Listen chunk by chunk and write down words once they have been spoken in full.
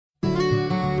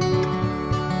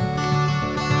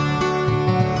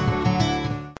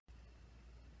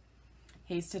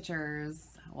Hey Stitchers,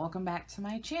 welcome back to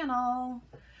my channel.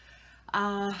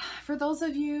 For those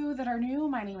of you that are new,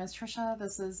 my name is Trisha.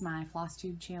 This is my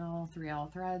FlossTube channel,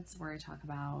 3L Threads, where I talk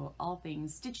about all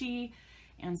things stitchy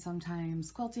and sometimes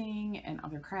quilting and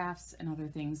other crafts and other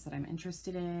things that I'm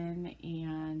interested in.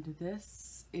 And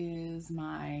this is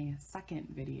my second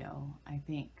video, I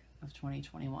think, of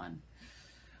 2021.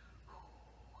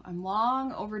 I'm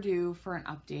long overdue for an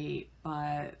update,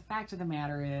 but the fact of the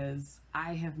matter is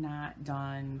I have not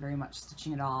done very much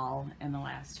stitching at all in the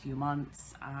last few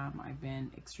months. I've been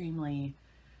extremely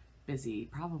busy,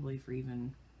 probably for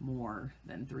even more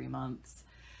than 3 months.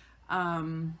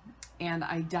 And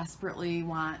I desperately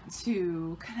want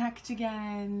to connect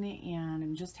again, and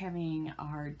I'm just having a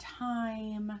hard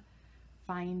time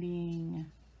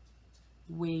finding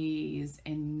ways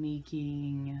and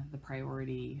making the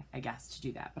priority, I guess, to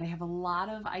do that. But I have a lot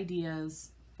of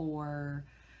ideas for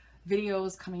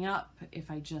videos coming up if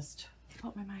I just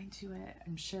put my mind to it.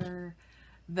 I'm sure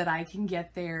that I can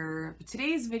get there. But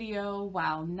today's video,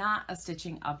 while not a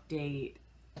stitching update,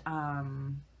 I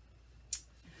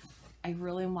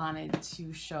really wanted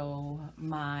to show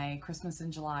my Christmas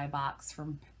in July box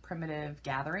from Primitive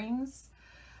Gatherings.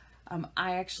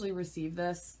 I actually received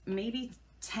this maybe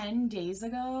 10 days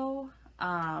ago.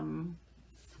 Forgot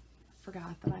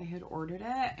that I had ordered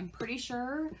it. I'm pretty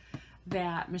sure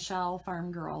that Michelle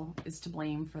Farm Girl is to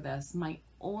blame for this. My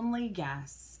only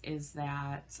guess is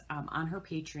that on her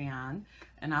Patreon,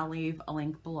 and I'll leave a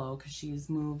link below because she's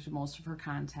moved most of her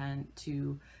content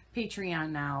to Patreon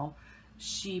now,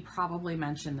 she probably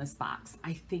mentioned this box.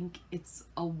 I think it's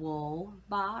a wool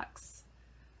box,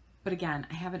 but again,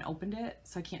 I haven't opened it,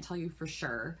 so I can't tell you for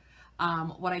sure.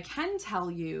 What I can tell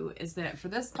you is that for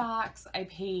this box, I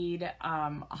paid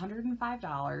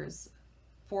 $105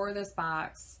 for this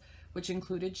box, which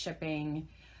included shipping.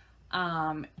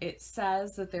 It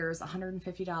says that there's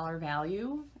 $150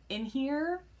 value in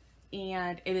here,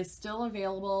 and it is still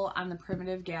available on the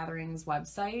Primitive Gatherings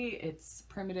website. It's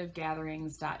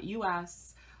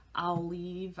primitivegatherings.us. I'll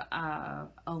leave a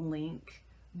link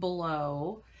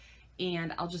below,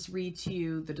 and I'll just read to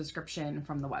you the description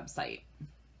from the website.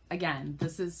 Again,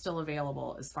 this is still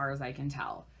available as far as I can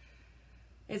tell.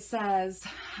 It says,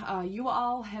 you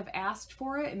all have asked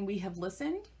for it and we have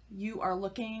listened. You are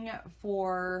looking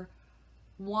for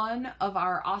one of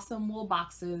our awesome wool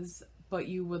boxes, but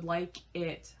you would like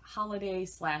it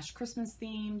holiday/Christmas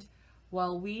themed.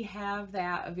 Well, we have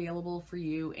that available for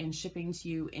you and shipping to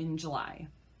you in July.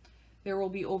 There will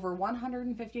be over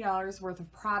 $150 worth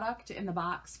of product in the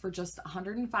box for just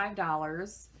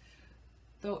 $105.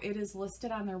 Though it is listed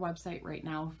on their website right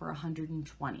now for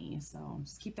 $120, so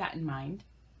just keep that in mind.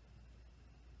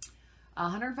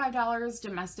 $105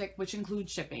 domestic, which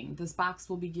includes shipping. This box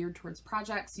will be geared towards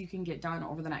projects you can get done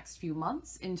over the next few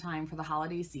months in time for the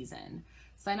holiday season.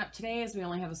 Sign up today, as we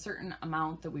only have a certain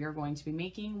amount that we are going to be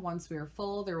making. Once we are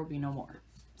full, there will be no more.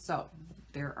 So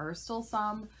there are still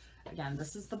some. Again,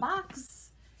 this is the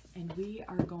box, and we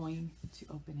are going to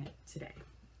open it today.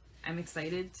 I'm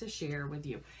excited to share with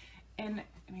you. And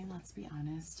I mean, let's be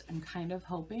honest, I'm kind of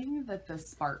hoping that this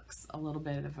sparks a little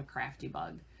bit of a crafty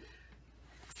bug,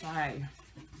 because I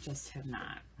just have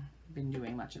not been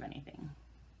doing much of anything.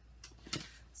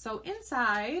 So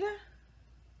inside,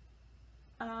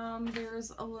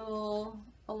 there's a little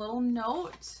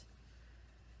note.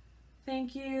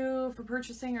 Thank you for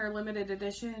purchasing our limited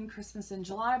edition Christmas in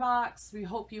July box. We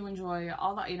hope you enjoy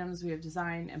all the items we have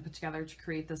designed and put together to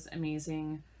create this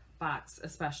amazing box,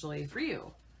 especially for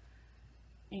you.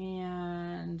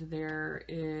 And there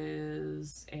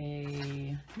is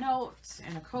a note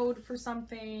and a code for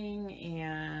something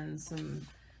and some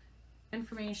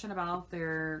information about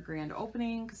their grand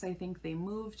opening, because I think they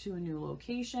moved to a new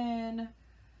location,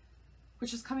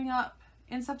 which is coming up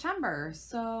in September.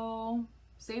 So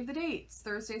save the dates: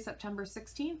 Thursday, September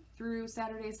 16th through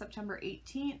Saturday, September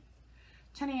 18th,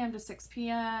 10 a.m. to 6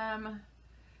 p.m.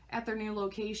 at their new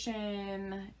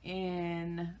location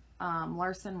in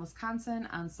Larson, Wisconsin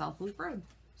on South Loop Road.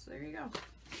 So there you go.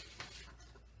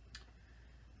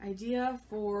 Idea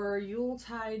for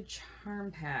Yuletide Charm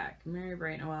Pack. Merry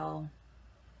Bright Noel.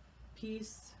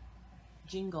 Peace.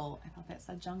 Jingle. I thought that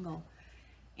said jungle.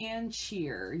 And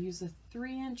cheer. Use a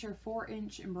 3-inch or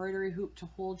 4-inch embroidery hoop to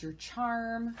hold your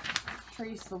charm.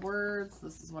 Trace the words.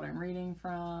 This is what I'm reading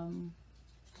from.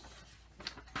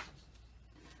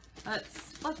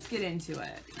 Let's get into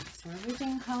it. So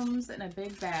everything comes in a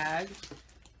big bag.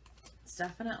 It's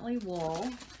definitely wool.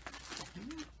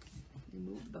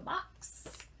 Remove the box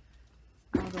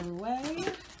out of the way.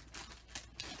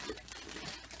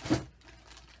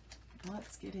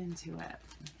 Let's get into it.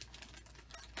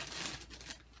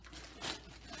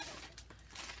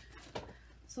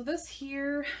 So this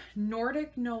here,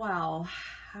 Nordic Noel,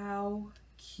 how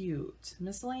cute.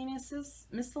 Miscellaneous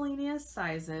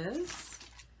sizes.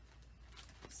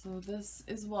 So this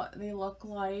is what they look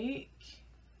like.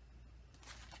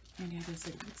 And it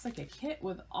looks like a kit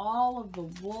with all of the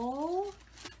wool.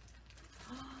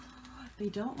 They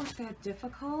don't look that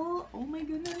difficult. Oh my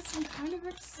goodness, I'm kind of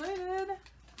excited.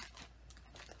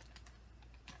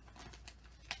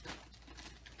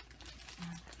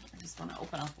 I just want to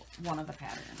open up one of the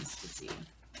patterns to see.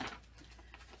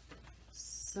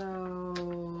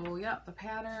 So, yep, the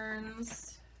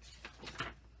patterns.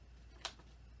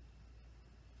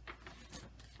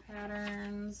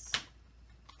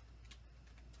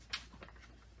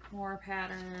 More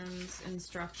patterns,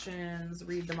 instructions,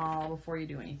 read them all before you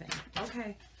do anything.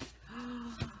 Okay.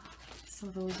 So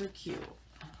those are cute.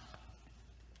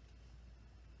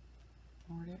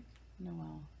 Nordic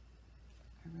Noel.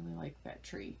 I really like that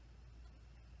tree.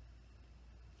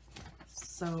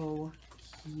 So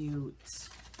cute.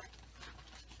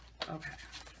 Okay.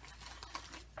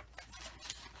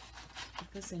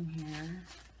 Put this in here.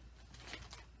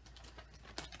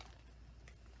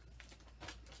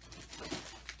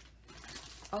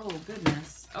 Oh,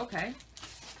 goodness. Okay.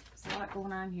 There's a lot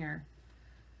going on here.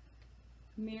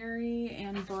 Merry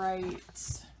and Bright.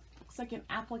 Looks like an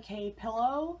applique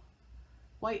pillow.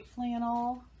 White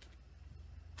flannel.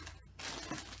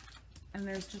 And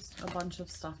there's just a bunch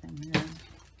of stuff in here.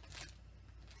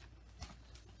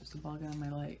 There's a bug on my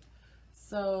light.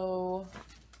 So,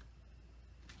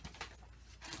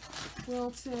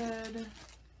 quilted.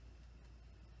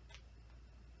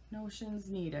 Notions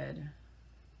needed.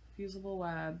 Fusible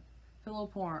web, pillow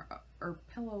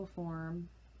form,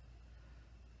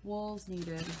 wools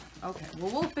needed. Okay, well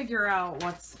we'll figure out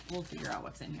what's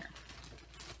in here.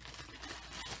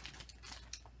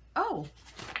 Oh,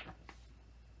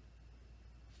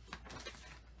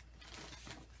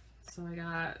 so I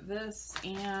got this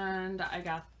and I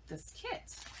got this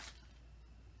kit.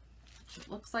 It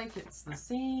looks like it's the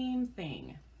same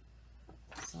thing.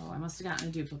 So I must have gotten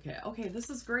a duplicate. Okay, this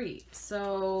is great.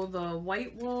 So the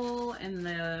white wool and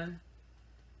the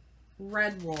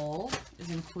red wool is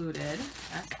included.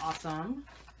 That's awesome.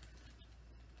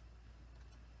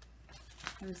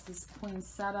 There's this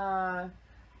poinsettia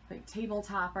like table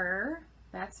topper.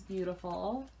 That's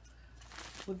beautiful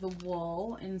with the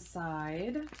wool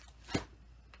inside.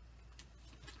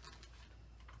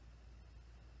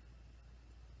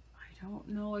 I don't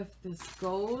know if this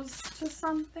goes to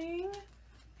something.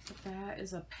 But that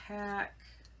is a pack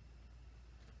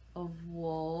of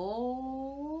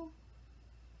wool.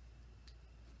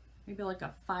 Maybe like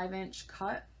a 5-inch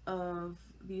cut of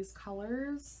these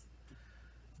colors.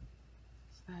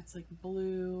 So that's like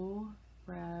blue,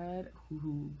 red,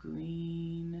 ooh,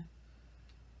 green,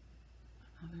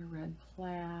 another red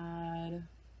plaid.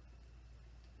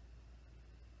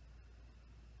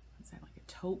 What's that, like a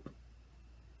taupe?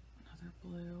 Another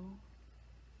blue.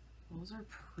 Those are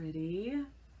pretty.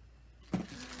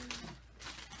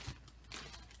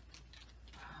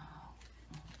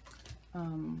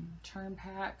 Charm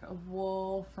pack of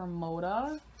wool from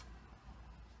Moda.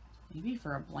 Maybe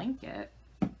for a blanket.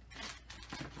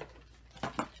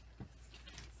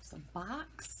 It's a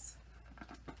box.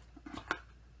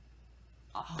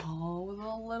 Oh, with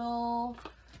a little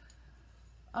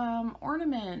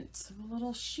ornament, a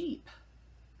little sheep.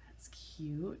 That's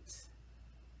cute.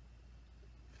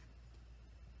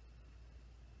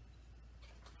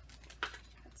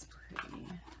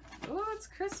 Oh, it's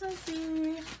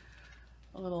Christmassy.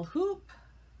 A little hoop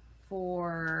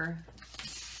for,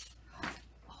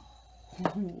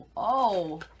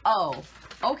 oh,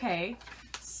 okay.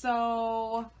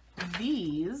 So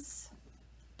these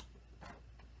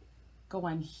go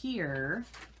on here.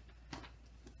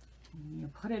 And you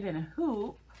put it in a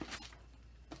hoop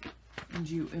and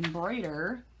you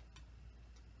embroider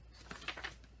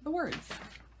the words.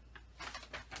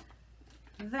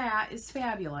 That is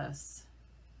fabulous.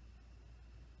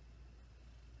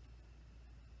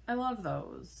 I love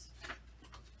those.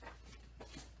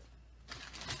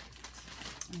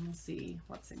 And we'll see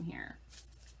what's in here.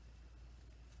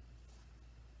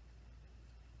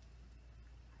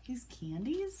 These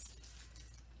candies?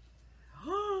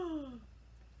 Oh,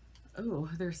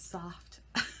 they're soft.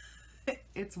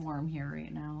 It's warm here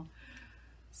right now.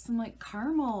 Some like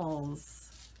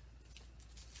caramels.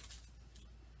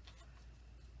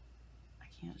 I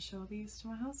can't show these to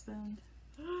my husband.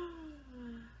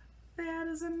 That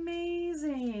is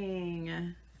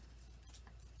amazing.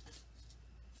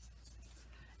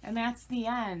 And that's the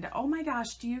end. Oh my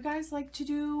gosh, do you guys like to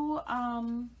do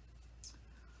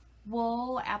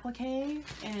wool applique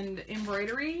and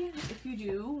embroidery? If you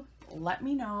do, let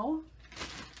me know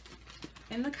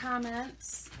in the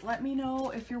comments. Let me know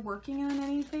if you're working on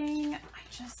anything.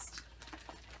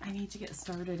 I need to get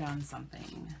started on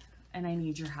something, and I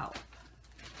need your help.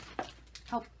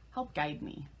 Help guide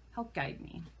me. Help guide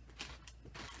me.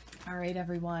 All right,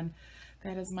 everyone.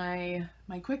 That is my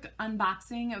quick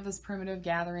unboxing of this Primitive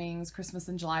Gatherings Christmas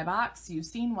in July box. You've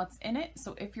seen what's in it,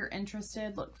 so if you're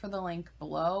interested, look for the link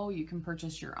below. You can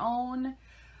purchase your own.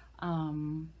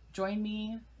 Join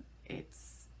me.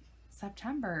 It's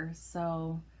September,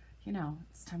 so, you know,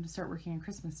 it's time to start working on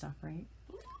Christmas stuff, right?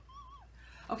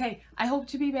 Okay, I hope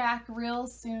to be back real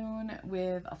soon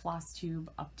with a floss tube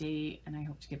update, and I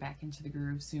hope to get back into the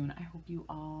groove soon. I hope you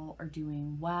all are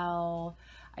doing well.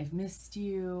 I've missed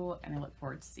you, and I look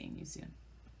forward to seeing you soon.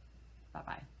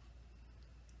 Bye-bye.